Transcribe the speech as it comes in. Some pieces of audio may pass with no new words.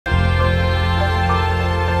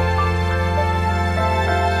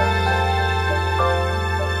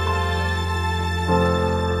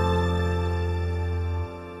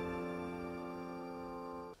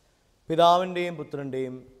പിതാവിൻ്റെയും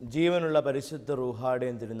പുത്രൻ്റെയും ജീവനുള്ള പരിശുദ്ധ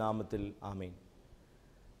റൂഹായുടെയും തിരുനാമത്തിൽ ആമേൻ.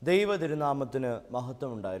 ദൈവ തിരുനാമത്തിന് മഹത്വം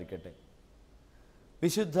ഉണ്ടായിരിക്കട്ടെ.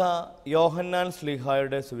 വിശുദ്ധ യോഹന്നാൻ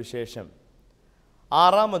ശ്ലീഹായുടെ സുവിശേഷം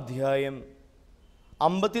 6-ാം അധ്യായം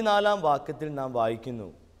 54-ാം വാക്യത്തിൽ നാം വായിക്കുന്നു,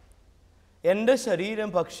 എൻ്റെ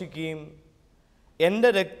ശരീരം ഭക്ഷിക്കുകയും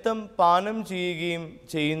എൻ്റെ രക്തം പാനം ചെയ്യുകയും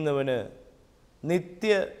ചെയ്യുന്നവന്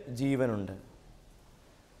നിത്യജീവനുണ്ട്.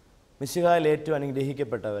 മിശിഹായിൽ ഏറ്റവും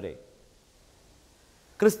അനുഗ്രഹിക്കപ്പെട്ടവരെ,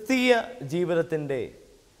 ക്രിസ്തീയ ജീവിതത്തിൻ്റെ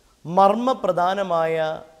മർമ്മപ്രധാനമായ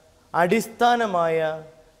അടിസ്ഥാനമായ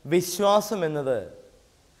വിശ്വാസം എന്നത്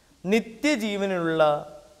നിത്യജീവനുള്ള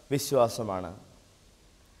വിശ്വാസമാണ്.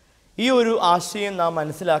 ഈ ഒരു ആശയം നാം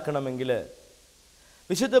മനസ്സിലാക്കണമെങ്കിൽ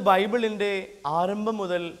വിശുദ്ധ ബൈബിളിൻ്റെ ആരംഭം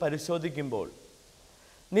മുതൽ പരിശോധിക്കുമ്പോൾ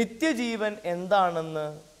നിത്യജീവൻ എന്താണെന്ന്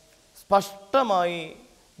സ്പഷ്ടമായി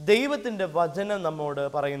ദൈവത്തിൻ്റെ വചനം നമ്മോട്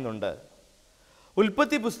പറയുന്നുണ്ട്.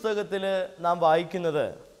 ഉൽപ്പത്തി പുസ്തകത്തിൽ നാം വായിക്കുന്നത്,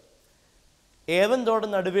 ഏവൻ തോട്ട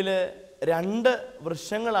നടുവിൽ 2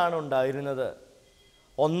 വൃക്ഷങ്ങളാണ് ഉണ്ടായിരുന്നത്.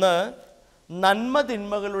 ഒന്ന് നന്മ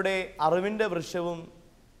തിന്മകളുടെ അറിവിൻ്റെ വൃക്ഷവും,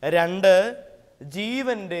 2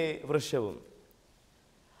 ജീവൻ്റെ വൃക്ഷവും.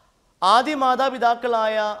 ആദ്യ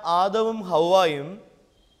മാതാപിതാക്കളായ ആദവും ഹവ്വായും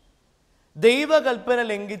ദൈവകൽപ്പന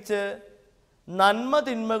ലംഘിച്ച് നന്മ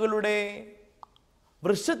തിന്മകളുടെ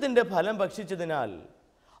വൃക്ഷത്തിൻ്റെ ഫലം ഭക്ഷിച്ചതിനാൽ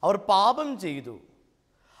അവർ പാപം ചെയ്തു.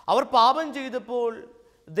 അവർ പാപം ചെയ്തപ്പോൾ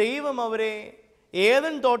ദൈവം അവരെ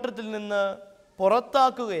ഏദൻ തോട്ടത്തിൽ നിന്ന്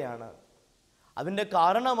പുറത്താക്കുകയാണ്. അതിൻ്റെ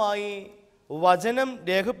കാരണമായി വചനം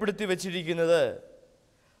രേഖപ്പെടുത്തി വച്ചിരിക്കുന്നത്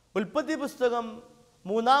ഉൽപ്പത്തി പുസ്തകം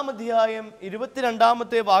 3-ാം അധ്യായം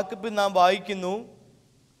 22-ാമത്തെ വാക്യത്തിൽ നാം വായിക്കുന്നു,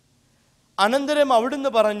 അനന്തരം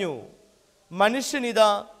അവിടുന്ന് പറഞ്ഞു,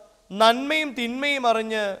 മനുഷ്യനിതാ നന്മയും തിന്മയും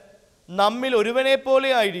അറിഞ്ഞ് നമ്മിൽ ഒരുവനെ പോലെ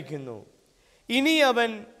ആയിരിക്കുന്നു. ഇനി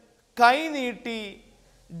അവൻ കൈ നീട്ടി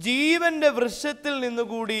ജീവന്റെ വൃക്ഷത്തിൽ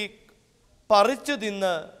നിന്നുകൂടി പറിച്ചു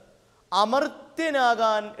തിന്ന്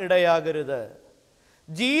അമർത്യനാകാൻ ഇടയാകരുത്.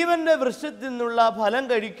 ജീവന്റെ വൃക്ഷത്തിൽ നിന്നുള്ള ഫലം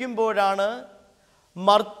കഴിക്കുമ്പോഴാണ്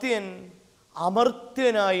മർത്യൻ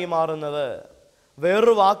അമർത്യനായി മാറുന്നത്.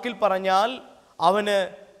 വേറൊരു വാക്കിൽ പറഞ്ഞാൽ അവന്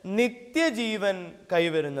നിത്യജീവൻ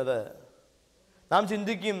കൈവരുന്നത്. നാം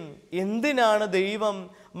ചിന്തിക്കും, എന്തിനാണ് ദൈവം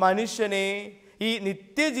മനുഷ്യനെ ഈ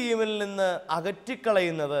നിത്യജീവനിൽ നിന്ന്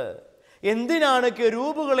അകറ്റിക്കളയുന്നത്? എന്തിനാണ്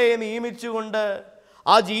കെരൂബുകളെ നിയമിച്ചുകൊണ്ട്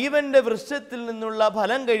ആ ജീവന്റെ വൃക്ഷത്തിൽ നിന്നുള്ള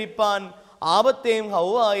ഫലം കഴിപ്പാൻ ആബത്തെയും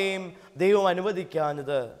ഹവ്വായെയും ദൈവം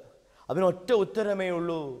അനുവദിക്കാഞ്ഞത്? അതിനൊറ്റ ഉത്തരമേ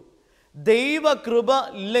ഉള്ളൂ, ദൈവകൃപ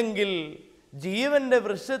ഇല്ലെങ്കിൽ ജീവന്റെ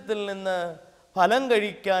വൃക്ഷത്തിൽ നിന്ന് ഫലം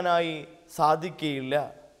കഴിക്കാനായി സാധിക്കുകയില്ല.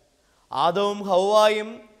 ആദവും ഹവ്വായും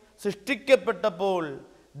സൃഷ്ടിക്കപ്പെട്ടപ്പോൾ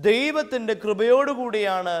ദൈവത്തിൻ്റെ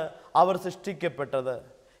കൃപയോടുകൂടിയാണ് അവർ സൃഷ്ടിക്കപ്പെട്ടത്.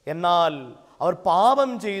 എന്നാൽ അവർ പാപം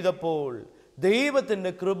ചെയ്തപ്പോൾ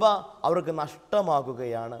ദൈവത്തിൻ്റെ കൃപ അവർക്ക്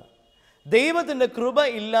നഷ്ടമാകുകയാണ്. ദൈവത്തിൻ്റെ കൃപ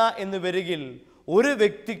ഇല്ല എന്ന് വരികിൽ ഒരു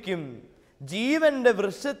വ്യക്തിക്കും ജീവന്റെ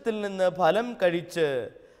വൃക്ഷത്തിൽ നിന്ന് ഫലം കഴിച്ച്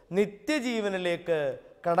നിത്യജീവനിലേക്ക്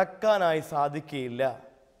കടക്കാനായി സാധിക്കുകയില്ല.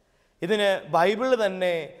 ഇതിന് ബൈബിൾ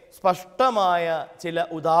തന്നെ സ്പഷ്ടമായ ചില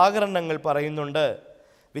ഉദാഹരണങ്ങൾ പറയുന്നുണ്ട്.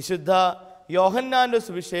 വിശുദ്ധ യോഹന്നാൻ്റെ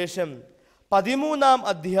സുവിശേഷം 13-ാം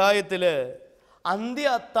അധ്യായത്തിൽ അന്ത്യ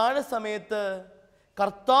അത്താഴ സമയത്ത്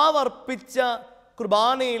കർത്താവ് അർപ്പിച്ച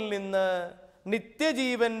കുർബാനയിൽ നിന്ന്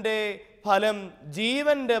നിത്യജീവന്റെ ഫലം,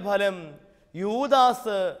 ജീവന്റെ ഫലം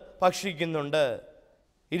യൂദാസ് ഭക്ഷിക്കുന്നുണ്ട്.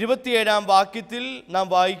 27-ാം വാക്യത്തിൽ നാം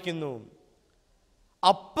വായിക്കുന്നു,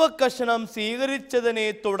 അപ്പക്കഷണം സ്വീകരിച്ചതിനെ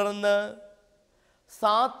തുടർന്ന്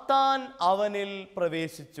സാത്താൻ അവനിൽ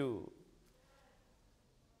പ്രവേശിച്ചു.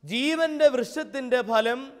 ജീവന്റെ വൃക്ഷത്തിൻ്റെ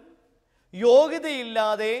ഫലം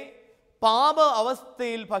യോഗ്യതയില്ലാതെ പാപ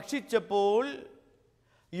അവസ്ഥയിൽ ഭക്ഷിച്ചപ്പോൾ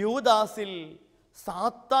യൂദാസിൽ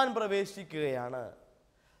സാത്താൻ പ്രവേശിക്കുകയാണ്.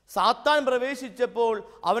 സാത്താൻ പ്രവേശിച്ചപ്പോൾ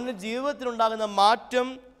അവൻ്റെ ജീവിതത്തിലുണ്ടാകുന്ന മാറ്റം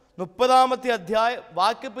 30-ാമത്തെ അധ്യായ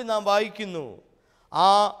വാക്യത്തിൽ നാം വായിക്കുന്നു, ആ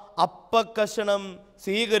അപ്പക്കഷണം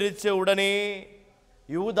സ്വീകരിച്ച ഉടനെ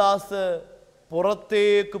യൂദാസ്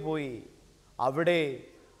പുറത്തേക്ക് പോയി. അവിടെ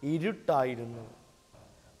ഇരുട്ടായിരുന്നു.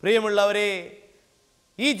 പ്രിയമുള്ളവരെ,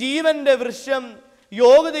 ഈ ജീവന്റെ വൃക്ഷം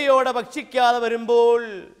യോഗ്യതയോടെ ഭക്ഷിക്കാതെ വരുമ്പോൾ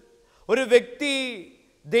ഒരു വ്യക്തി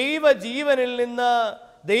ദൈവജീവനിൽ നിന്ന്,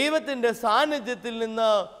 ദൈവത്തിൻ്റെ സാന്നിധ്യത്തിൽ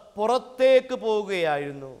നിന്ന് പുറത്തേക്ക്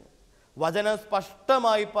പോവുകയായിരുന്നു. വചനം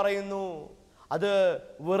സ്പഷ്ടമായി പറയുന്നു, അത്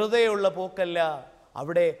വെറുതെയുള്ള പോക്കല്ല,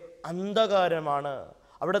 അവിടെ അന്ധകാരമാണ്,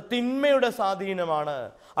 അവിടെ തിന്മയുടെ സ്വാധീനമാണ്,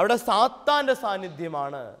 അവിടെ സാത്താൻ്റെ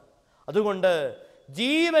സാന്നിധ്യമാണ്. അതുകൊണ്ട്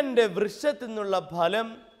ജീവന്റെ വൃക്ഷത്തിൽ നിന്നുള്ള ഫലം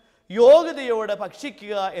യോഗ്യതയോടെ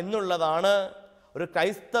ഭക്ഷിക്കുക എന്നുള്ളതാണ് ഒരു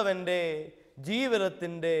ക്രൈസ്തവൻ്റെ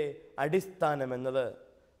ജീവിതത്തിൻ്റെ അടിസ്ഥാനമെന്നത്.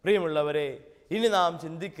 പ്രിയമുള്ളവരെ, ഇനി നാം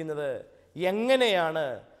ചിന്തിക്കുന്നത് എങ്ങനെയാണ്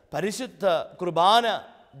പരിശുദ്ധ കുർബാന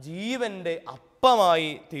ജീവന്റെ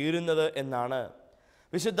അപ്പമായി തീരുന്നത് എന്നാണ്.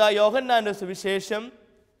 വിശുദ്ധ യോഹന്നാന്റെ സുവിശേഷം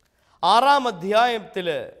 6-ാം അധ്യായത്തിൽ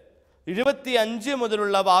 25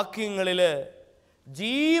 മുതലുള്ള വാക്യങ്ങളിൽ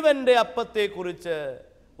ജീവന്റെ അപ്പത്തെക്കുറിച്ച്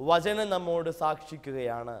വചനം നമ്മോട്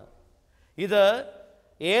സാക്ഷിക്കുകയാണ്. ഇത്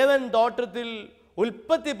ഏവൻ തോട്ടത്തിൽ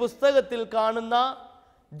ഉൽപ്പത്തി പുസ്തകത്തിൽ കാണുന്ന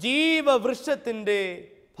ജീവവൃക്ഷത്തിൻ്റെ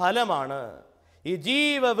ഫലമാണ്. ഈ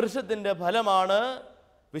ജീവവൃക്ഷത്തിൻ്റെ ഫലമാണ്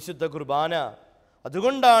വിശുദ്ധ കുർബാന.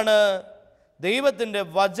 അതുകൊണ്ടാണ് ദൈവത്തിൻ്റെ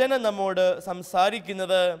വചനം നമ്മോട്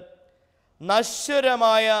സംസാരിക്കുന്നത്.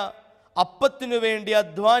 നശ്വരമായ അപ്പത്തിനു വേണ്ടി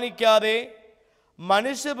അധ്വാനിക്കാതെ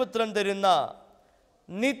മനുഷ്യപുത്രൻ തരുന്ന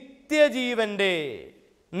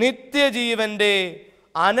നിത്യജീവന്റെ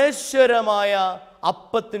അനശ്വരമായ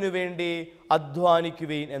അപ്പത്തിനു വേണ്ടി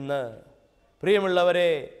അധ്വാനിക്കുവീൻ എന്ന്.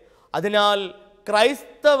 പ്രിയമുള്ളവരെ, അതിനാൽ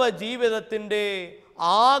ക്രൈസ്തവ ജീവിതത്തിൻ്റെ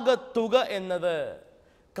ആകത്തുക എന്നത്,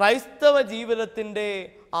 ക്രൈസ്തവ ജീവിതത്തിൻ്റെ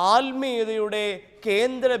ആത്മീയതയുടെ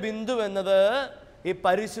കേന്ദ്ര ബിന്ദു എന്നത് ഈ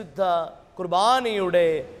പരിശുദ്ധ കുർബാനയുടെ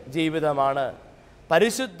ജീവിതമാണ്.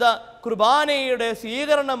 പരിശുദ്ധ കുർബാനയുടെ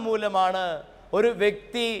സ്വീകരണം മൂലമാണ് ഒരു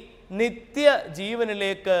വ്യക്തി നിത്യ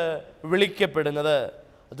ജീവനിലേക്ക് വിളിക്കപ്പെടുന്നത്.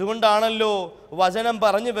 അതുകൊണ്ടാണല്ലോ വചനം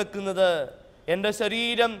പറഞ്ഞു വെക്കുന്നത്, എൻ്റെ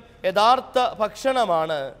ശരീരം യഥാർത്ഥ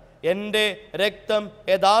ഭക്ഷണമാണ്, എൻ്റെ രക്തം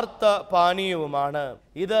യഥാർത്ഥ പാനീയവുമാണ്.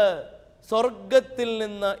 ഇത് സ്വർഗത്തിൽ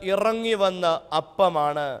നിന്ന് ഇറങ്ങി വന്ന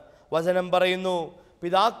അപ്പമാണ്. വചനം പറയുന്നു,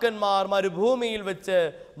 പിതാക്കന്മാർ മരുഭൂമിയിൽ വെച്ച്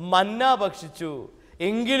മന്ന ഭക്ഷിച്ചു,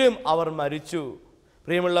 എങ്കിലും അവർ മരിച്ചു.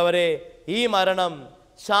 പ്രിയമുള്ളവരെ, ഈ മരണം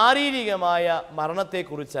ശാരീരികമായ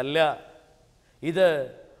മരണത്തെക്കുറിച്ചല്ല, ഇത്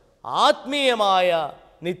ആത്മീയമായ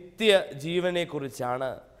നിത്യജീവനെക്കുറിച്ചാണ്.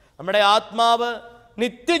 നമ്മുടെ ആത്മാവ്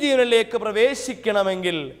നിത്യജീവനിലേക്ക്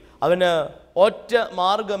പ്രവേശിക്കണമെങ്കിൽ അവന് ഒറ്റ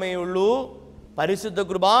മാർഗമേ ഉള്ളൂ, പരിശുദ്ധ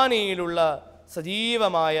കുർബാനയിലുള്ള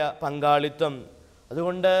സജീവമായ പങ്കാളിത്തം.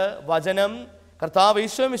 അതുകൊണ്ട് വചനം, കർത്താവ്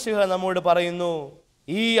ഈശോ മിശിഹ നമ്മോട് പറയുന്നു,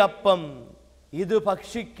 ഈ അപ്പം ഇത്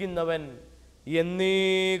ഭക്ഷിക്കുന്നവൻ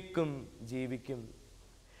എന്നേക്കും ജീവിക്കും.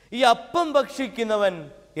 ഈ അപ്പം ഭക്ഷിക്കുന്നവൻ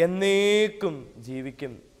എന്നേക്കും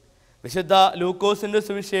ജീവിക്കും. വിശുദ്ധ ലൂക്കോസിന്റെ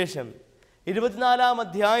സുവിശേഷം 24-ാം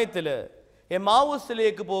അധ്യായത്തിൽ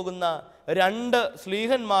എമ്മാവൂസിലേക്ക് പോകുന്ന 2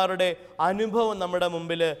 ശ്ലീഹന്മാരുടെ അനുഭവം നമ്മുടെ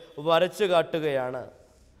മുമ്പിൽ വരച്ചു കാട്ടുകയാണ്.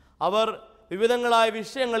 അവർ വിവിധങ്ങളായ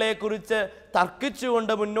വിഷയങ്ങളെക്കുറിച്ച്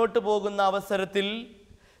തർക്കിച്ചുകൊണ്ട് മുന്നോട്ട് പോകുന്ന അവസരത്തിൽ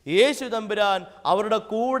യേശു തമ്പുരാൻ അവരുടെ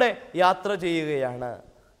കൂടെ യാത്ര ചെയ്യുകയാണ്.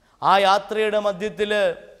 ആ യാത്രയുടെ മധ്യത്തിൽ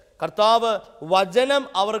കർത്താവ് വചനം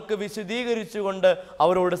അവർക്ക് വിശദീകരിച്ചുകൊണ്ട്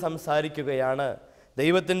അവരോട് സംസാരിക്കുകയാണ്.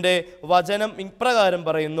 ദൈവത്തിൻ്റെ വചനം ഇപ്രകാരം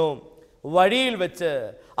പറയുന്നു, വഴിയിൽ വെച്ച്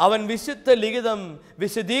അവൻ വിശുദ്ധ ലിഖിതം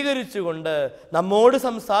വിശദീകരിച്ചുകൊണ്ട് നമ്മോട്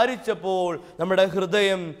സംസാരിച്ചപ്പോൾ നമ്മുടെ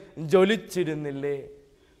ഹൃദയം ജ്വലിച്ചിരുന്നില്ലേ?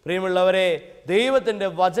 പ്രിയമുള്ളവരെ, ദൈവത്തിൻ്റെ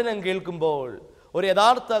വചനം കേൾക്കുമ്പോൾ ഒരു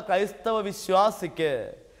യഥാർത്ഥ ക്രൈസ്തവ വിശ്വാസിക്ക്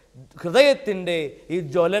ഹൃദയത്തിൻ്റെ ഈ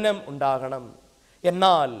ജ്വലനം ഉണ്ടാകണം.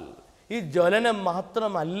 എന്നാൽ ഈ ജ്വലനം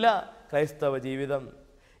മാത്രമല്ല ക്രൈസ്തവ ജീവിതം.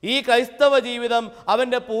 ഈ ക്രൈസ്തവ ജീവിതം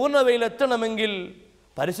അവൻ്റെ പൂർണ്ണതയിലെത്തണമെങ്കിൽ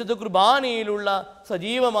പരിശുദ്ധ കുർബാനയിലുള്ള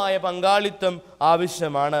സജീവമായ പങ്കാളിത്തം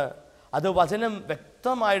ആവശ്യമാണ്. അത് വചനം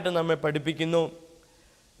വ്യക്തമായിട്ട് നമ്മെ പഠിപ്പിക്കുന്നു.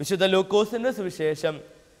 വിശുദ്ധ ലൂക്കോസിന്റെ സുവിശേഷം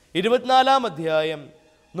 24-ാം അധ്യായം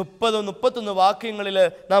 30-31 വാക്യങ്ങളിൽ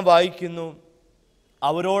നാം വായിക്കുന്നു,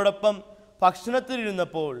 അവരോടൊപ്പം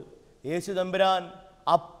ഭക്ഷണത്തിലിരുന്നപ്പോൾ യേശു തമ്പുരാൻ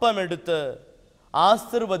അപ്പമെടുത്ത്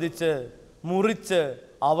ആശീർവദിച്ച് മുറിച്ച്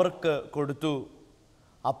അവർക്ക് കൊടുത്തു.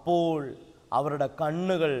 അപ്പോൾ അവരുടെ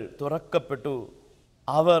കണ്ണുകൾ തുറക്കപ്പെട്ടു,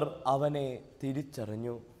 അവർ അവനെ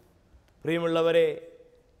തിരിച്ചറിഞ്ഞു. പ്രിയമുള്ളവരെ,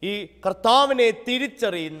 ഈ കർത്താവിനെ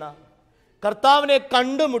തിരിച്ചറിയുന്ന, കർത്താവിനെ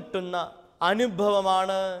കണ്ടുമുട്ടുന്ന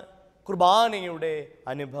അനുഭവമാണ് കുർബാനയുടെ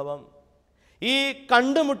അനുഭവം. ഈ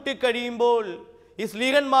കണ്ടുമുട്ടിക്കഴിയുമ്പോൾ ഈ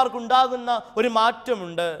സ്ലീഹന്മാർക്കുണ്ടാകുന്ന ഒരു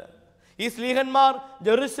മാറ്റമുണ്ട്. ഈ സ്ലീഹന്മാർ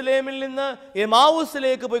ജെറുസലേമിൽ നിന്ന്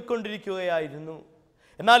എമാവൂസിലേക്ക് പോയിക്കൊണ്ടിരിക്കുകയായിരുന്നു.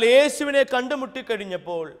 എന്നാൽ യേശുവിനെ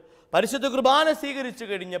കണ്ടുമുട്ടിക്കഴിഞ്ഞപ്പോൾ, പരിശുദ്ധ കുർബാന സ്വീകരിച്ചു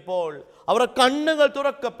കഴിഞ്ഞപ്പോൾ, അവരുടെ കണ്ണുകൾ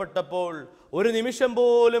തുറക്കപ്പെട്ടപ്പോൾ ഒരു നിമിഷം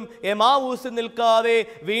പോലും എമാവൂസിൽ നിൽക്കാതെ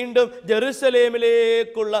വീണ്ടും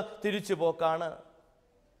ജെറുസലേമിലേക്കുള്ള തിരിച്ചുപോക്കാണ്.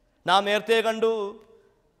 നാം നേരത്തെ കണ്ടു,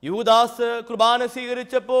 യൂദാസ് കുർബാന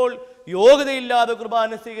സ്വീകരിച്ചപ്പോൾ, യോഗ്യതയില്ലാതെ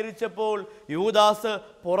കുർബാന സ്വീകരിച്ചപ്പോൾ യൂദാസ്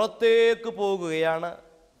പുറത്തേക്ക് പോകുകയാണ്.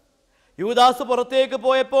 യൂദാസ് പുറത്തേക്ക്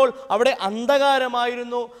പോയപ്പോൾ അവിടെ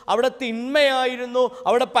അന്ധകാരമായിരുന്നു, അവിടെ തിന്മയായിരുന്നു,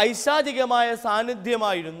 അവിടെ പൈശാചികമായ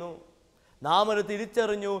സാന്നിധ്യമായിരുന്നു. നാം അത്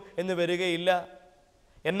തിരിച്ചറിഞ്ഞു എന്ന് വരികയില്ല.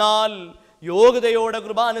 എന്നാൽ യോഗ്യതയോടെ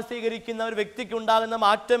കുർബാന സ്വീകരിക്കുന്ന ഒരു വ്യക്തിക്ക് ഉണ്ടാകുന്ന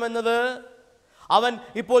മാറ്റം എന്നത്, അവൻ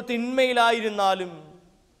ഇപ്പോൾ തിന്മയിലായിരുന്നാലും,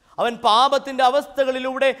 അവൻ പാപത്തിൻ്റെ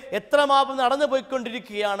അവസ്ഥകളിലൂടെ എത്രമാത്രം നടന്നു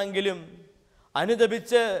പോയിക്കൊണ്ടിരിക്കുകയാണെങ്കിലും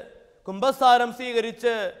അനുദപിച്ച് കുംഭസാരം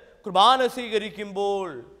സ്വീകരിച്ച് കുർബാന സ്വീകരിക്കുമ്പോൾ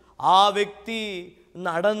ആ വ്യക്തി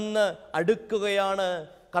നടന്ന് അടുക്കുകയാണ്,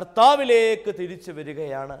 കർത്താവിലേക്ക് തിരിച്ചു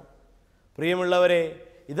വരികയാണ്. പ്രിയമുള്ളവരെ,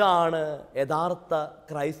 ഇതാണ് യഥാർത്ഥ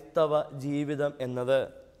ക്രൈസ്തവ ജീവിതം എന്നത്.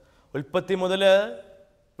 ഉൽപ്പത്തി മുതൽ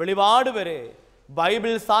വെളിപാട് വരെ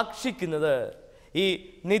ബൈബിൾ സാക്ഷിക്കുന്നത് ഈ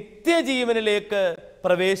നിത്യജീവനിലേക്ക്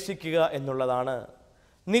പ്രവേശിക്കുക എന്നുള്ളതാണ്.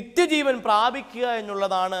 നിത്യജീവൻ പ്രാപിക്കുക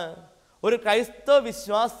എന്നുള്ളതാണ് ഒരു ക്രൈസ്തവ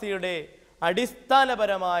വിശ്വാസിയുടെ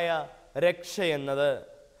അടിസ്ഥാനപരമായ രക്ഷ എന്നത്.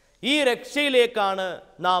 ഈ രക്ഷയിലേക്കാണ്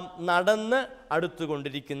നാം നടന്ന്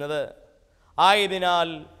അടുത്തുകൊണ്ടിരിക്കുന്നത്. ആയതിനാൽ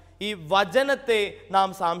ഈ വചനത്തെ നാം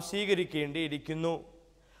സ്വാംശീകരിക്കേണ്ടിയിരിക്കുന്നു.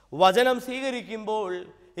 വചനം സ്വീകരിക്കുമ്പോൾ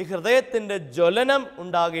ഈ ഹൃദയത്തിൻ്റെ ജ്വലനം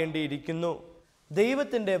ഉണ്ടാകേണ്ടിയിരിക്കുന്നു.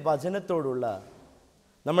 ദൈവത്തിൻ്റെ വചനത്തോടുള്ള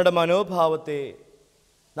നമ്മുടെ മനോഭാവത്തെ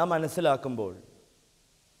നാം മനസ്സിലാക്കുമ്പോൾ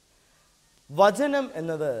വചനം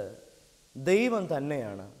എന്നത് ദൈവം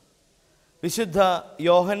തന്നെയാണ്. വിശുദ്ധ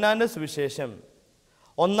യോഹന്നാന്റെ സുവിശേഷം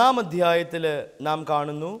 1-ാം അധ്യായത്തിൽ നാം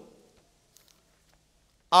കാണുന്നു,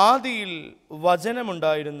 ആദിയിൽ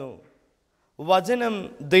വചനമുണ്ടായിരുന്നു, വചനം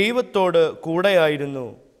ദൈവത്തോട് കൂടെയായിരുന്നു,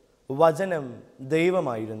 വചനം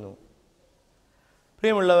ദൈവമായിരുന്നു.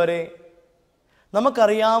 പ്രിയമുള്ളവരെ,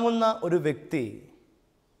 നമുക്കറിയാവുന്ന ഒരു വ്യക്തി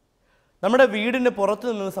നമ്മുടെ വീടിന് പുറത്തു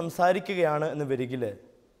നിന്ന് സംസാരിക്കുകയാണ് എന്ന് വരികിൽ,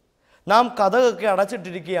 നാം കഥകൊക്കെ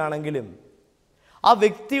അടച്ചിട്ടിരിക്കുകയാണെങ്കിലും ആ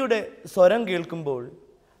വ്യക്തിയുടെ സ്വരം കേൾക്കുമ്പോൾ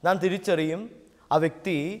നാം തിരിച്ചറിയും ആ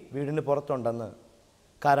വ്യക്തി വീടിന് പുറത്തുണ്ടെന്ന്.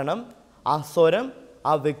 കാരണം ആ സ്വരം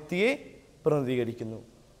ആ വ്യക്തിയെ പ്രതിനിധീകരിക്കുന്നു.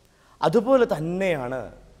 അതുപോലെ തന്നെയാണ്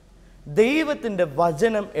ദൈവത്തിൻ്റെ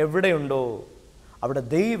വചനം എവിടെയുണ്ടോ അവിടെ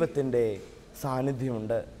ദൈവത്തിൻ്റെ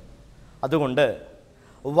സാന്നിധ്യമുണ്ട്. അതുകൊണ്ട്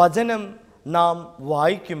വചനം നാം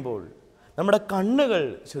വായിക്കുമ്പോൾ നമ്മുടെ കണ്ണുകൾ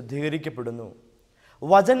ശുദ്ധീകരിക്കപ്പെടുന്നു.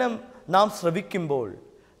 വചനം നാം ശ്രവിക്കുമ്പോൾ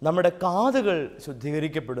നമ്മുടെ കാതുകൾ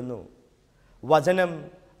ശുദ്ധീകരിക്കപ്പെടുന്നു. വചനം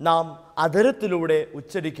നാം അധരത്തിലൂടെ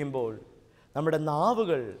ഉച്ചരിക്കുമ്പോൾ നമ്മുടെ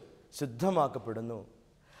നാവുകൾ ശുദ്ധമാക്കപ്പെടുന്നു.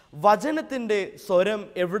 വചനത്തിൻ്റെ സ്വരം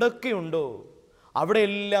എവിടൊക്കെയുണ്ടോ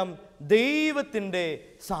അവിടെയെല്ലാം ദൈവത്തിൻ്റെ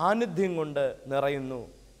സാന്നിധ്യം കൊണ്ട് നിറയുന്നു.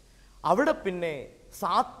 അവിടെ പിന്നെ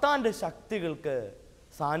സാത്താൻ്റെ ശക്തികൾക്ക്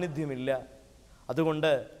സാന്നിധ്യമില്ല.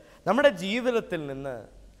 അതുകൊണ്ട് നമ്മുടെ ജീവിതത്തിൽ നിന്ന്,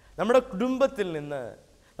 നമ്മുടെ കുടുംബത്തിൽ നിന്ന്,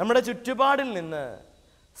 നമ്മുടെ ചുറ്റുപാടിൽ നിന്ന്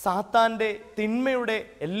സാത്താൻ്റെ തിന്മയുടെ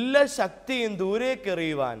എല്ലാ ശക്തിയും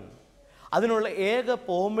ദൂരേക്കെറിയുവാൻ അതിനുള്ള ഏക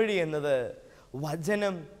പോംവഴി എന്നത്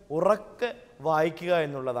വചനം ഉറക്കെ വായിക്കുക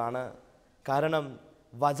എന്നുള്ളതാണ്. കാരണം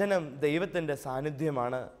വചനം ദൈവത്തിൻ്റെ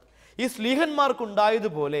സാന്നിധ്യമാണ്. ഈ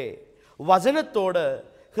ശ്ലീഹന്മാർക്കുണ്ടായതുപോലെ വചനത്തോട്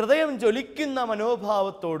ഹൃദയം ജ്വലിക്കുന്ന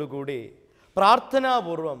മനോഭാവത്തോടുകൂടി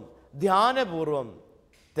പ്രാർത്ഥനാപൂർവം ധ്യാനപൂർവം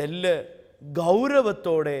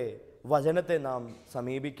ഗൗരവത്തോടെ വചനത്തെ നാം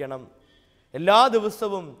സമീപിക്കണം. എല്ലാ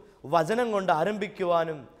ദിവസവും വചനം കൊണ്ട്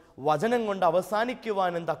ആരംഭിക്കുവാനും വചനം കൊണ്ട്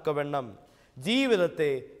അവസാനിക്കുവാനും തക്കവണ്ണം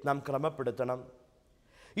ജീവിതത്തെ നാം ക്രമപ്പെടുത്തണം.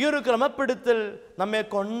 ഈ ഒരു ക്രമപ്പെടുത്തൽ നമ്മെ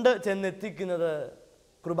കൊണ്ട് ചെന്നെത്തിക്കുന്നത്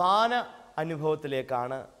കുർബാന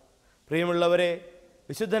അനുഭവത്തിലേക്കാണ്. പ്രിയമുള്ളവരെ,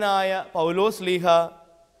 വിശുദ്ധനായ പൗലോസ് ശ്ലീഹ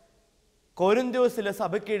കൊരിന്ത്യോസിലെ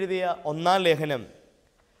സഭയ്ക്ക് എഴുതിയ 1-ാം ലേഖനം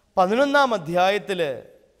 11-ാം അധ്യായത്തിൽ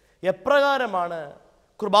എപ്രകാരമാണ്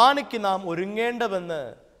കുർബാനയ്ക്ക് നാം ഒരുങ്ങേണ്ടതെന്ന്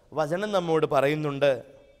വചനം നമ്മോട് പറയുന്നുണ്ട്.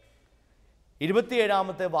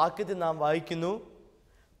 27-ാമത്തെ വാക്യത്തിൽ നാം വായിക്കുന്നു,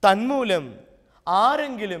 തന്മൂലം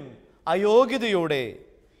ആരെങ്കിലും അയോഗ്യതയോടെ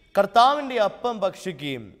കർത്താവിൻ്റെ അപ്പം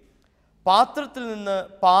ഭക്ഷിക്കുകയും പാത്രത്തിൽ നിന്ന്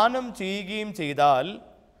പാനം ചെയ്യുകയും ചെയ്താൽ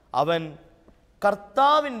അവൻ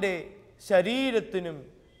കർത്താവിൻ്റെ ശരീരത്തിനും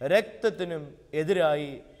രക്തത്തിനും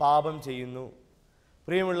എതിരായി പാപം ചെയ്യുന്നു.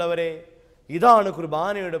 പ്രിയമുള്ളവരെ, ഇതാണ്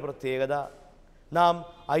കുർബാനയുടെ പ്രത്യേകത. നാം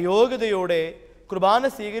അയോഗ്യതയോടെ കുർബാന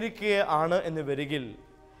സ്വീകരിക്കുകയാണ് എന്ന് വരികിൽ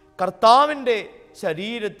കർത്താവിൻ്റെ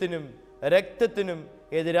ശരീരത്തിനും രക്തത്തിനും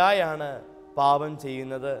എതിരായാണ് പാപം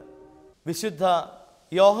ചെയ്യുന്നത്. വിശുദ്ധ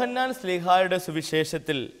യോഹന്നാൻ ശ്ലീഹായുടെ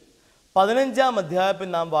സുവിശേഷത്തിൽ 15-ാം അധ്യായത്തിൽ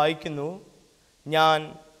നാം വായിക്കുന്നു, ഞാൻ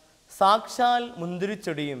സാക്ഷാൽ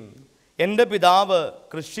മുന്തിരിച്ചെടിയും എൻ്റെ പിതാവ്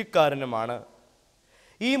കൃഷിക്കാരനുമാണ്.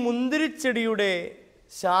 ഈ മുന്തിരിച്ചെടിയുടെ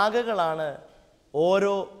ശാഖകളാണ്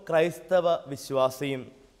ഓരോ ക്രൈസ്തവ വിശ്വാസിയും.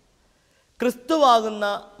 ക്രിസ്തുവാകുന്ന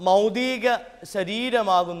മൗതിക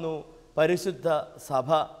ശരീരമാകുന്നു പരിശുദ്ധ സഭ.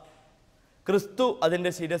 ക്രിസ്തു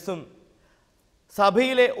അതിൻ്റെ ശിരസും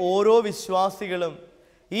സഭയിലെ ഓരോ വിശ്വാസികളും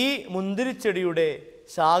ഈ മുന്തിരിച്ചെടിയുടെ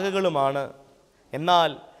ശാഖകളുമാണ്.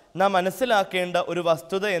 എന്നാൽ നാം മനസ്സിലാക്കേണ്ട ഒരു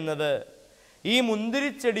വസ്തുത എന്നത് ഈ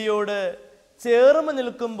മുന്തിരിച്ചെടിയോട് ചേർന്ന്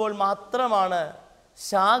നിൽക്കുമ്പോൾ മാത്രമാണ്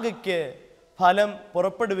ശാഖയ്ക്ക് ഫലം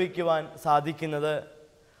പുറപ്പെടുവിക്കുവാൻ സാധിക്കുന്നത്.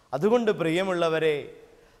 അതുകൊണ്ട് പ്രിയമുള്ളവരെ,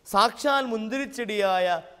 സാക്ഷാൽ മുന്തിരിച്ചെടിയായ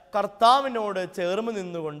കർത്താവിനോട് ചേർന്ന്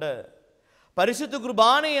നിന്നുകൊണ്ട് പരിശുദ്ധ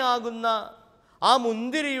കുർബാനയാകുന്ന ആ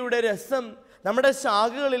മുന്തിരിയുടെ രസം നമ്മുടെ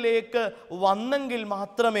ശാഖകളിലേക്ക് വന്നെങ്കിൽ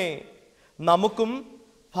മാത്രമേ നമുക്കും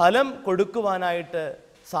ഫലം കൊടുക്കുവാനായിട്ട്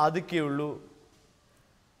സാധിക്കുകയുള്ളൂ.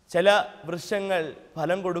 ചില വൃക്ഷങ്ങൾ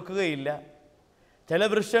ഫലം കൊടുക്കുകയില്ല. ചില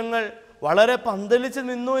വൃക്ഷങ്ങൾ വളരെ പന്തലിച്ച്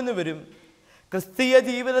നിന്നു എന്ന് വരും. ക്രിസ്തീയ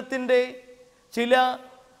ജീവിതത്തിൻ്റെ ചില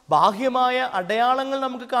ബാഹ്യമായ അടയാളങ്ങൾ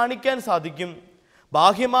നമുക്ക് കാണിക്കാൻ സാധിക്കും.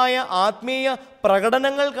 ബാഹ്യമായ ആത്മീയ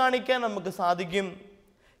പ്രകടനങ്ങൾ കാണിക്കാൻ നമുക്ക് സാധിക്കും.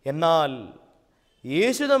 എന്നാൽ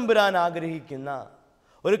യേശു തമ്പുരാൻ ആഗ്രഹിക്കുന്ന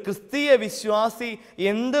ഒരു ക്രിസ്തീയ വിശ്വാസി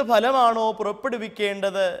എന്ത് ഫലമാണോ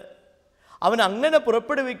പുറപ്പെടുവിക്കേണ്ടത്, അവൻ അങ്ങനെ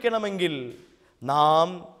പുറപ്പെടുവിക്കണമെങ്കിൽ നാം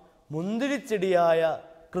മുന്തിരിച്ചെടിയായ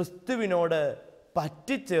ക്രിസ്തുവിനോട്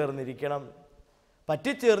പറ്റിച്ചേർന്നിരിക്കണം.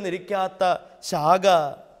 പറ്റിച്ചേർന്നിരിക്കാത്ത ശാഖ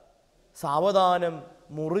സാവധാനം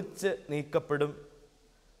മുറിച്ച് നീക്കപ്പെടും.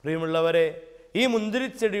 പ്രിയമുള്ളവരെ, ഈ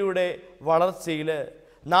മുന്തിരിച്ചെടിയുടെ വളർച്ചയിൽ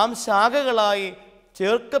നാം ശാഖകളായി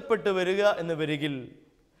ചേർക്കപ്പെട്ടു വരിക എന്ന് വരികിൽ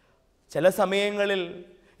ചില സമയങ്ങളിൽ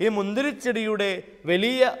ഈ മുന്തിരിച്ചെടിയുടെ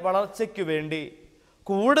വലിയ വളർച്ചയ്ക്ക് വേണ്ടി,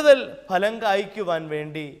 കൂടുതൽ ഫലം കായ്ക്കുവാൻ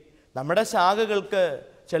വേണ്ടി നമ്മുടെ ശാഖകൾക്ക്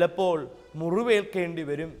ചിലപ്പോൾ മുറിവേൽക്കേണ്ടി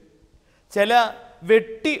വരും. ചില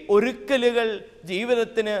വെട്ടി ഒരുക്കലുകൾ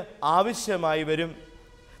ജീവിതത്തിന് ആവശ്യമായി വരും.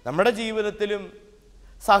 നമ്മുടെ ജീവിതത്തിലും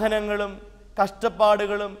സഹനങ്ങളും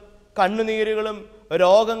കഷ്ടപ്പാടുകളും കണ്ണുനീരുകളും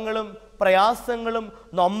രോഗങ്ങളും പ്രയാസങ്ങളും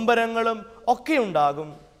നൊമ്പരങ്ങളും ഒക്കെ ഉണ്ടാകും.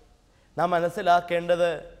 നാം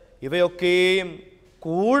മനസ്സിലാക്കേണ്ടത് ഇവയൊക്കെയും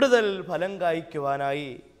കൂടുതൽ ഫലം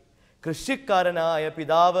കായ്ക്കുവാനായി കൃഷിക്കാരനായ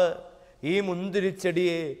പിതാവ് ഈ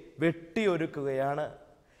മുന്തിരിച്ചെടിയെ വെട്ടിയൊരുക്കുകയാണ്.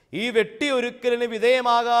 ഈ വെട്ടിയൊരുക്കലിന്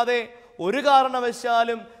വിധേയമാകാതെ ഒരു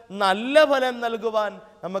കാരണവശാലും നല്ല ഫലം നൽകുവാൻ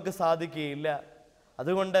നമുക്ക് സാധിക്കുകയില്ല.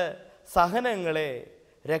 അതുകൊണ്ട് സഹനങ്ങളെ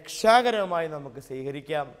രക്ഷാകരമായി നമുക്ക്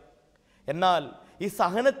സ്വീകരിക്കാം. എന്നാൽ ഈ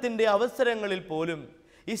സഹനത്തിൻ്റെ അവസരങ്ങളിൽ പോലും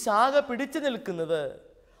ഈ ശാഖ പിടിച്ചു നിൽക്കുന്നത്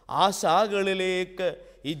ആ ശാഖകളിലേക്ക്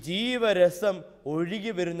ഈ ജീവരസം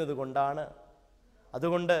ഒഴുകി വരുന്നത് കൊണ്ടാണ്.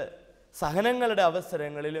 അതുകൊണ്ട് സഹനങ്ങളുടെ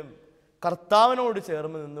അവസരങ്ങളിലും കർത്താവിനോട്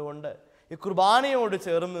ചേർന്ന് നിന്നുകൊണ്ട്, ഈ കുർബാനയോട്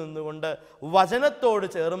ചേർന്ന് നിന്നുകൊണ്ട്, വചനത്തോട്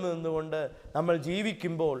ചേർന്ന് നിന്നുകൊണ്ട് നമ്മൾ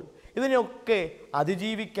ജീവിക്കുമ്പോൾ ഇതിനെയൊക്കെ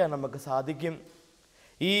അതിജീവിക്കാൻ നമുക്ക് സാധിക്കും.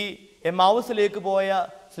 ഈ എമ്മൗസിലേക്ക് പോയ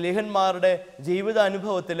സ്ലീഹന്മാരുടെ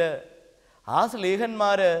ജീവിതാനുഭവത്തിൽ ആ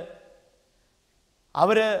സ്ലീഹന്മാർ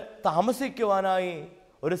അവർ താമസിക്കുവാനായി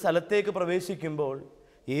ഒരു സ്ഥലത്തേക്ക് പ്രവേശിക്കുമ്പോൾ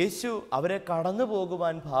യേശു അവരെ കടന്നു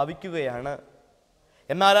പോകുവാൻ ഭാവിക്കുകയാണ്.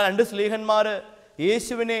 എന്നാൽ ആ രണ്ട് സ്ലീഹന്മാർ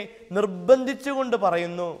യേശുവിനെ നിർബന്ധിച്ചുകൊണ്ട്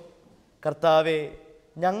പറയുന്നു, കർത്താവേ,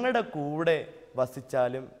 ഞങ്ങളുടെ കൂടെ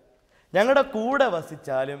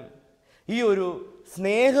വസിച്ചാലും ഈ ഒരു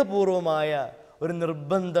സ്നേഹപൂർവമായ ഒരു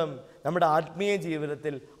നിർബന്ധം നമ്മുടെ ആത്മീയ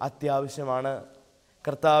ജീവിതത്തിൽ അത്യാവശ്യമാണ്.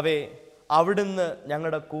 കർത്താവേ, അവിടുന്ന്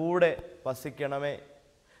ഞങ്ങളുടെ കൂടെ വസിക്കണമേ.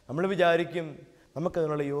 നമ്മൾ വിചാരിക്കും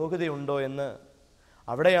നമുക്കതിനുള്ള യോഗ്യതയുണ്ടോ എന്ന്.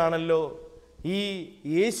 അവിടെയാണല്ലോ ഈ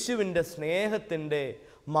യേശുവിൻ്റെ സ്നേഹത്തിൻ്റെ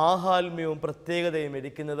മാഹാത്മ്യവും പ്രത്യേകതയും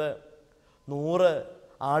ഇരിക്കുന്നത്. 100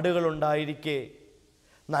 ആടുകളുണ്ടായിരിക്കെ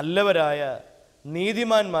നല്ലവരായ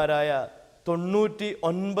നീതിമാന്മാരായ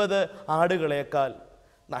 99 ആടുകളേക്കാൾ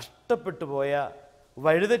നഷ്ടപ്പെട്ടു പോയ,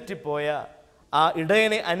 വഴിതെറ്റിപ്പോയ, ആ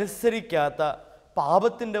ഇടയനെ അനുസരിക്കാത്ത,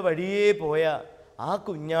 പാപത്തിൻ്റെ വഴിയേ പോയ ആ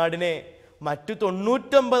കുഞ്ഞാടിനെ മറ്റു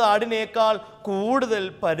 99 ആടിനേക്കാൾ കൂടുതൽ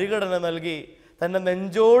പരിഗണന നൽകി തൻ്റെ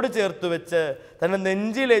നെഞ്ചോട് ചേർത്ത് വെച്ച് തൻ്റെ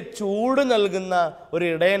നെഞ്ചിലെ ചൂട് നൽകുന്ന ഒരു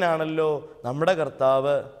ഇടയനാണല്ലോ നമ്മുടെ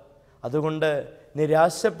കർത്താവ്. അതുകൊണ്ട്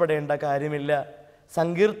നിരാശപ്പെടേണ്ട കാര്യമില്ല.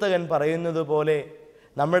 സങ്കീർത്തകൻ പറയുന്നത് പോലെ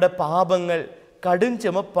നമ്മുടെ പാപങ്ങൾ കടും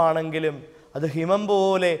ചുമപ്പാണെങ്കിലും അത് ഹിമം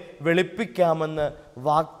പോലെ വെളുപ്പിക്കാമെന്ന്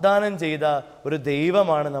വാഗ്ദാനം ചെയ്ത ഒരു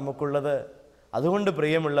ദൈവമാണ് നമുക്കുള്ളത്. അതുകൊണ്ട്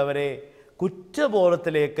പ്രിയമുള്ളവരെ,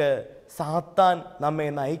 കുറ്റബോധത്തിലേക്ക് സാത്താൻ നമ്മെ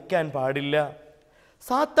നയിക്കാൻ പാടില്ല.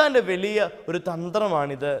 സാത്താൻ്റെ വലിയ ഒരു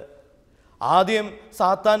തന്ത്രമാണിത്. ആദ്യം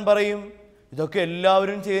സാത്താൻ പറയും, ഇതൊക്കെ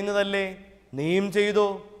എല്ലാവരും ചെയ്യുന്നതല്ലേ, നീയും ചെയ്തോ,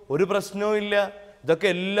 ഒരു പ്രശ്നവും ഇല്ല, ഇതൊക്കെ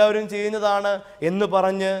എല്ലാവരും ചെയ്യുന്നതാണ് എന്ന്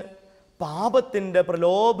പറഞ്ഞ് പാപത്തിൻ്റെ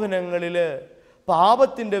പ്രലോഭനങ്ങളിൽ,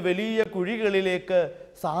 പാപത്തിൻ്റെ വലിയ കുഴികളിലേക്ക്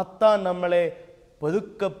സാത്താൻ നമ്മളെ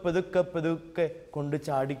പതുക്കെ പതുക്കെ പതുക്കെ കൊണ്ട്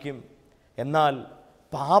ചാടിക്കും. എന്നാൽ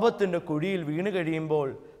പാപത്തിൻ്റെ കുഴിയിൽ വീണ് കഴിയുമ്പോൾ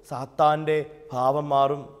സാത്താൻ്റെ ഭാവം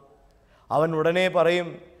മാറും. അവൻ ഉടനെ പറയും,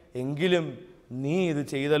 എങ്കിലും നീ ഇത്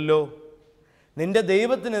ചെയ്തല്ലോ, നിന്റെ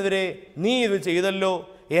ദൈവത്തിനെതിരെ നീ ഇത് ചെയ്തല്ലോ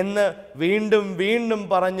എന്ന് വീണ്ടും വീണ്ടും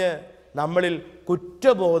പറഞ്ഞ് നമ്മളിൽ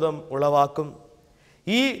കുറ്റബോധം ഉളവാക്കും.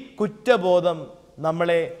 ഈ കുറ്റബോധം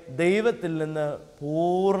നമ്മളെ ദൈവത്തിൽ നിന്ന്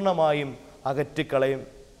പൂർണ്ണമായും അകറ്റിക്കളയും.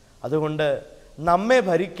 അതുകൊണ്ട് നമ്മെ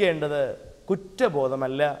ഭരിക്കേണ്ടത്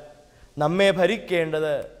കുറ്റബോധമല്ല, നമ്മെ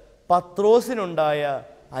ഭരിക്കേണ്ടത് പത്രോസിനുണ്ടായ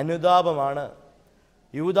അനുതാപമാണ്.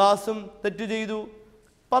 യൂദാസും തെറ്റു ചെയ്തു,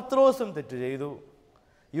 പത്രോസും തെറ്റു ചെയ്തു.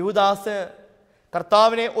 യൂദാസ്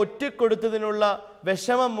കർത്താവിനെ ഒറ്റിക്കൊടുത്തതിനുള്ള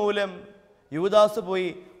വിഷമം മൂലം യൂദാസ് പോയി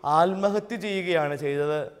ആത്മഹത്യ ചെയ്യുകയാണ്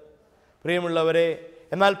ചെയ്തത്. പ്രിയമുള്ളവരെ,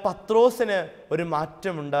 എന്നാൽ പത്രോസിന് ഒരു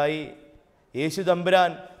മാറ്റമുണ്ടായി. യേശു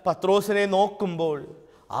തമ്പുരാൻ പത്രോസിനെ നോക്കുമ്പോൾ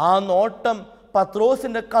ആ നോട്ടം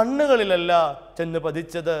പത്രോസിൻ്റെ കണ്ണുകളിലല്ല ചെന്ന്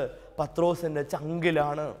പതിച്ചത്, പത്രോസിൻ്റെ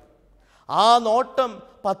ചങ്കിലാണ്. ആ നോട്ടം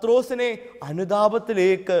പത്രോസിനെ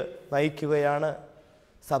അനുതാപത്തിലേക്ക് നയിക്കുകയാണ്.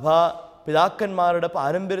 സഭാ പിതാക്കന്മാരുടെ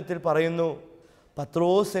പാരമ്പര്യത്തിൽ പറയുന്നു,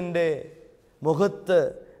 പത്രോസിൻ്റെ മുഖത്ത്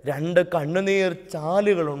 2 കണ്ണുനീർ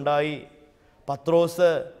ചാലുകളുണ്ടായി. പത്രോസ്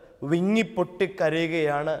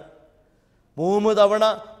വിങ്ങിപ്പൊട്ടിക്കരയുകയാണ്. 3 തവണ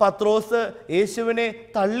പത്രോസ് യേശുവിനെ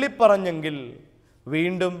തള്ളിപ്പറഞ്ഞെങ്കിൽ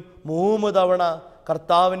വീണ്ടും 3 തവണ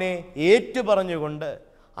കർത്താവിനെ ഏറ്റുപറഞ്ഞുകൊണ്ട്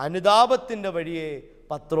അനുതാപത്തിൻ്റെ വഴിയെ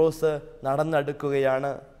പത്രോസ്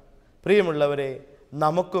നടന്നെടുക്കുകയാണ്. പ്രിയമുള്ളവരെ,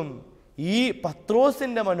 നമുക്കും ഈ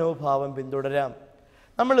പത്രോസിൻ്റെ മനോഭാവം പിന്തുടരാം.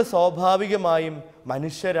 നമ്മൾ സ്വാഭാവികമായും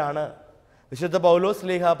മനുഷ്യരാണ്. വിശുദ്ധ പൗലോസ്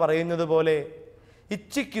ശ്ലീഹ പറയുന്നത് പോലെ,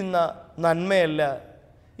 ഇച്ഛിക്കുന്ന നന്മയല്ല,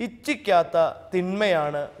 ഇച്ഛിക്കാത്ത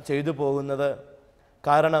തിന്മയാണ് ചെയ്തു പോകുന്നത്.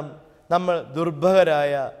 കാരണം നമ്മൾ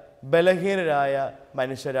ദുർബലരായ ബലഹീനരായ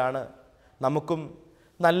മനുഷ്യരാണ്. നമുക്കും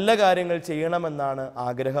നല്ല കാര്യങ്ങൾ ചെയ്യണമെന്നാണ്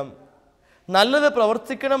ആഗ്രഹം, നല്ലത്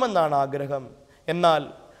പ്രവർത്തിക്കണമെന്നാണ് ആഗ്രഹം. എന്നാൽ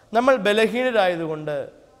നമ്മൾ ബലഹീനരായതുകൊണ്ട്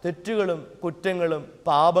തെറ്റുകളും കുറ്റങ്ങളും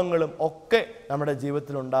പാപങ്ങളും ഒക്കെ നമ്മുടെ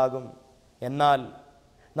ജീവിതത്തിലുണ്ടാകും. എന്നാൽ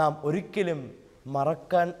നാം ഒരിക്കലും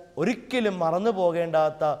മറന്നു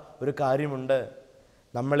പോകേണ്ടാത്ത ഒരു കാര്യമുണ്ട്.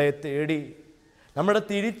 നമ്മളെ തേടി നമ്മുടെ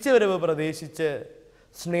തിരിച്ചുവരവ് പ്രതീക്ഷിച്ച്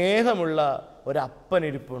സ്നേഹമുള്ള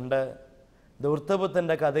ഒരപ്പനിരിപ്പുണ്ട്.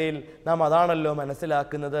 ധൂർത്തപുത്രൻ്റെ കഥയിൽ നാം അതാണല്ലോ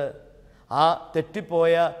മനസ്സിലാക്കുന്നത്. ആ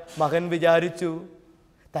തെറ്റിപ്പോയ മകൻ വിചാരിച്ചു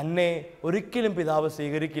തന്നെ ഒരിക്കലും പിതാവ്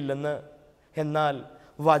സ്വീകരിക്കില്ലെന്ന്. എന്നാൽ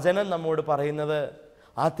വചനം നമ്മോട് പറയുന്നത്,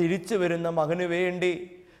 ആ തിരിച്ചു വരുന്ന മകന് വേണ്ടി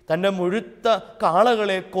തൻ്റെ മുഴുത്ത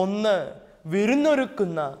കാളകളെ കൊന്ന്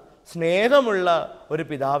വിരുന്നൊരുക്കുന്ന സ്നേഹമുള്ള ഒരു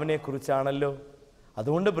പിതാവിനെ കുറിച്ചാണല്ലോ.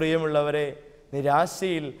 അതുകൊണ്ട് പ്രിയമുള്ളവരെ,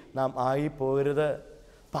 നിരാശയിൽ നാം ആയിപ്പോകരുത്,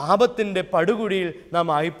 പാപത്തിൻ്റെ പടുകുഴിയിൽ നാം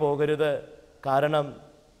ആയിപ്പോകരുത്. കാരണം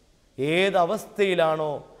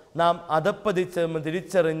ഏതവസ്ഥയിലാണോ നാം അധപ്പതിച്ചെന്ന്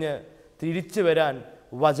തിരിച്ചറിഞ്ഞ് തിരിച്ചു വരാൻ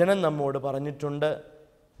വചനം നമ്മോട് പറഞ്ഞിട്ടുണ്ട്.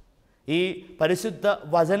 ഈ പരിശുദ്ധ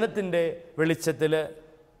വചനത്തിൻ്റെ വെളിച്ചത്തിൽ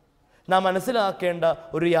നാം മനസ്സിലാക്കേണ്ട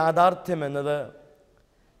ഒരു യാഥാർത്ഥ്യം എന്നത്,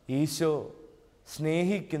 ഈശോ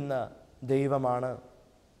സ്നേഹിക്കുന്ന ദൈവമാണ്.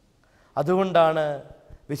 അതുകൊണ്ടാണ്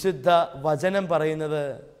വിശുദ്ധ വചനം പറയുന്നത്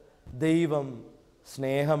ദൈവം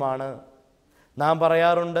സ്നേഹമാണ്. നാം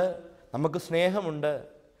പറയാറുണ്ട്, നമുക്ക് സ്നേഹമുണ്ട്,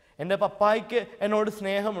 എൻ്റെ പപ്പായ്ക്ക് എന്നോട്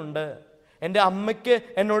സ്നേഹമുണ്ട്, എൻ്റെ അമ്മയ്ക്ക്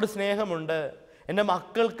എന്നോട് സ്നേഹമുണ്ട്, എൻ്റെ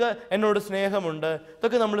മക്കൾക്ക് എന്നോട് സ്നേഹമുണ്ട്.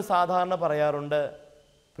 ഇതൊക്കെ നമ്മൾ സാധാരണ പറയാറുണ്ട്.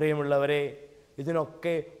 പ്രിയമുള്ളവരെ,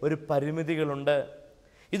 ഇതിനൊക്കെ ഒരു പരിമിതികളുണ്ട്.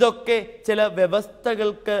 ഇതൊക്കെ ചില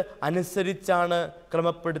വ്യവസ്ഥകൾക്ക് അനുസരിച്ചാണ്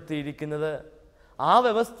ക്രമപ്പെടുത്തിയിരിക്കുന്നത്. ആ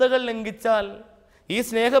വ്യവസ്ഥകൾ ലംഘിച്ചാൽ ഈ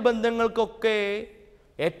സ്നേഹബന്ധങ്ങൾക്കൊക്കെ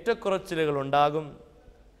ഏറ്റക്കുറച്ചിലുകൾ ഉണ്ടാകും.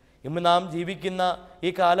 ഇന്ന് നാം ജീവിക്കുന്ന ഈ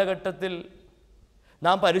കാലഘട്ടത്തിൽ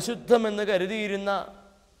നാം പരിശുദ്ധമെന്ന് കരുതിയിരുന്ന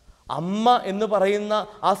അമ്മ എന്ന് പറയുന്ന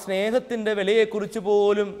ആ സ്നേഹത്തിൻ്റെ വിലയെക്കുറിച്ച്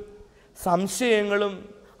പോലും സംശയങ്ങളും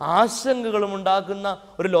ആശങ്കകളും ഉണ്ടാക്കുന്ന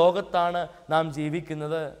ഒരു ലോകത്താണ് നാം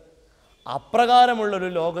ജീവിക്കുന്നത്. അപ്രകാരമുള്ളൊരു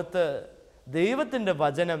ലോകത്ത് ദൈവത്തിൻ്റെ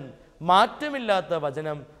വചനം, മാറ്റമില്ലാത്ത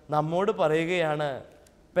വചനം നമ്മോട് പറയുകയാണ്,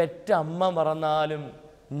 പെറ്റമ്മ മറന്നാലും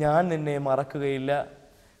ഞാൻ നിന്നെ മറക്കുകയില്ല,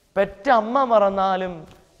 പെറ്റമ്മ മറന്നാലും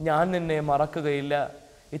ഞാൻ നിന്നെ മറക്കുകയില്ല.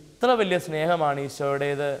 ഇത്ര വലിയ സ്നേഹമാണ്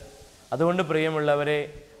ഈശോയുടേത്. അതുകൊണ്ട് പ്രിയമുള്ളവരെ,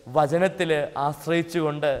 വചനത്തിൽ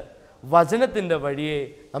ആശ്രയിച്ചുകൊണ്ട് വചനത്തിൻ്റെ വഴിയെ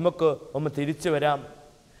നമുക്ക് ഒന്ന് തിരിച്ചു വരാം.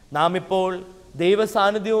 നാം ഇപ്പോൾ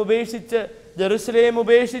ദൈവസാന്നിധ്യം ഉപേക്ഷിച്ച്, ജെറുസലേം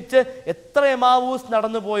ഉപേക്ഷിച്ച് എത്ര എമാവൂസ്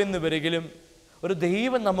നടന്നു പോയെന്ന് വരികിലും ഒരു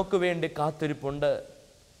ദൈവം നമുക്ക് വേണ്ടി കാത്തിരിപ്പുണ്ട്.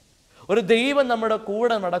 ഒരു ദൈവം നമ്മുടെ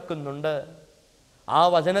കൂടെ നടക്കുന്നുണ്ട്. ആ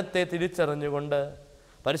വചനത്തെ തിരിച്ചറിഞ്ഞുകൊണ്ട്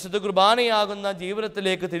പരിശുദ്ധ കുർബാനയാകുന്ന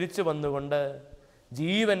ജീവിതത്തിലേക്ക് തിരിച്ചു വന്നുകൊണ്ട്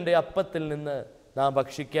ജീവൻ്റെ അപ്പത്തിൽ നിന്ന് നാം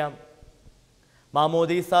ഭക്ഷിക്കാം.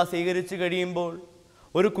 മാമോദീസ സ്വീകരിച്ചു കഴിയുമ്പോൾ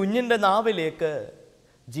ഒരു കുഞ്ഞിൻ്റെ നാവിലേക്ക്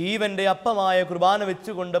ജീവൻ്റെ അപ്പമായ കുർബാന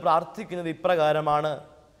വെച്ചുകൊണ്ട് പ്രാർത്ഥിക്കുന്നത് ഇപ്രകാരമാണ്: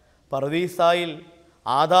 പറുദീസായിൽ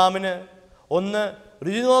ആദാമിന് ഒന്ന്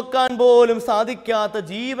രുചി നോക്കാൻ പോലും സാധിക്കാത്ത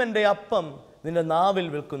ജീവൻ്റെ അപ്പം നിന്റെ നാവിൽ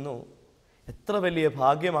വിൽക്കുന്നു. എത്ര വലിയ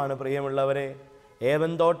ഭാഗ്യമാണ് പ്രിയമുള്ളവരെ!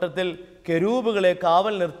 ഏവൻ തോട്ടത്തിൽ കെരൂബുകളെ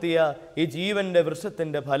കാവൽ നിർത്തിയ ഈ ജീവൻ്റെ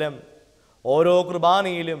വൃക്ഷത്തിൻ്റെ ഫലം ഓരോ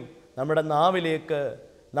കുർബാനയിലും നമ്മുടെ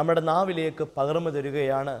നാവിലേക്ക് പകർന്നു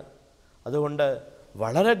തരികയാണ്. അതുകൊണ്ട്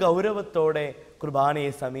വളരെ ഗൗരവത്തോടെ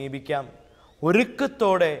കുർബാനയെ സമീപിക്കാം,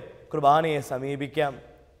 ഒരുക്കത്തോടെ കുർബാനയെ സമീപിക്കാം.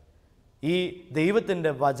 ഈ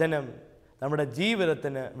ദൈവത്തിൻ്റെ വചനം നമ്മുടെ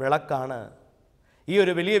ജീവിതത്തിന് വിളക്കാണ്. ഈ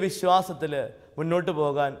ഒരു വലിയ വിശ്വാസത്തിൽ മുന്നോട്ട്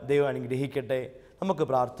പോകാൻ ദൈവം അനുഗ്രഹിക്കട്ടെ. നമുക്ക്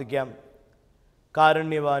പ്രാർത്ഥിക്കാം.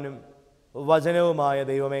 കാരുണ്യവാനും വചനവുമായ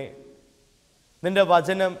ദൈവമേ, നിൻ്റെ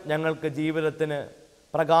വചനം ഞങ്ങൾക്ക് ജീവിതത്തിന്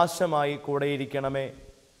പ്രകാശമായി കൂടെയിരിക്കണമേ.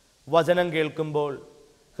 വചനം കേൾക്കുമ്പോൾ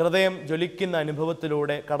ഹൃദയം ജ്വലിക്കുന്ന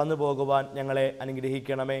അനുഭവത്തിലൂടെ കടന്നു പോകുവാൻ ഞങ്ങളെ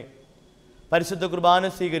അനുഗ്രഹിക്കണമേ. പരിശുദ്ധ കുർബാന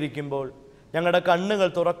സ്വീകരിക്കുമ്പോൾ ഞങ്ങളുടെ കണ്ണുകൾ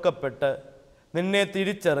തുറക്കപ്പെട്ട് നിന്നെ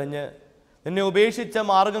തിരിച്ചറിഞ്ഞ് നിന്നെ ഉപേക്ഷിച്ച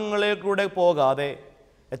മാർഗങ്ങളിലൂടെ പോകാതെ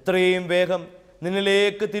എത്രയും വേഗം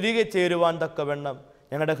നിന്നിലേക്ക് തിരികെ ചേരുവാൻ തക്കവണ്ണം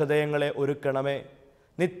ഞങ്ങളുടെ ഹൃദയങ്ങളെ ഒരുക്കണമേ.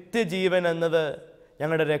 നിത്യജീവൻ എന്നത്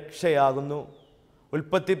ഞങ്ങളുടെ രക്ഷയാകുന്നു.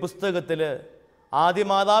 ഉൽപ്പത്തി പുസ്തകത്തിൽ ആദ്യ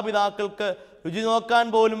മാതാപിതാക്കൾക്ക് രുചി നോക്കാൻ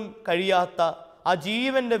പോലും കഴിയാത്ത ആ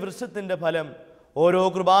ജീവൻ്റെ വൃക്ഷത്തിൻ്റെ ഫലം ഓരോ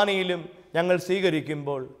കുർബാനയിലും ഞങ്ങൾ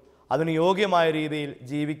സ്വീകരിക്കുമ്പോൾ അതിന് യോഗ്യമായ രീതിയിൽ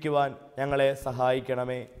ജീവിക്കുവാൻ ഞങ്ങളെ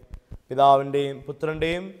സഹായിക്കണമേ. പിതാവിൻ്റെയും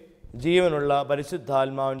പുത്രൻ്റെയും ജീവനുള്ള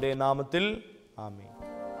പരിശുദ്ധാത്മാവിൻ്റെ നാമത്തിൽ ആമേൻ.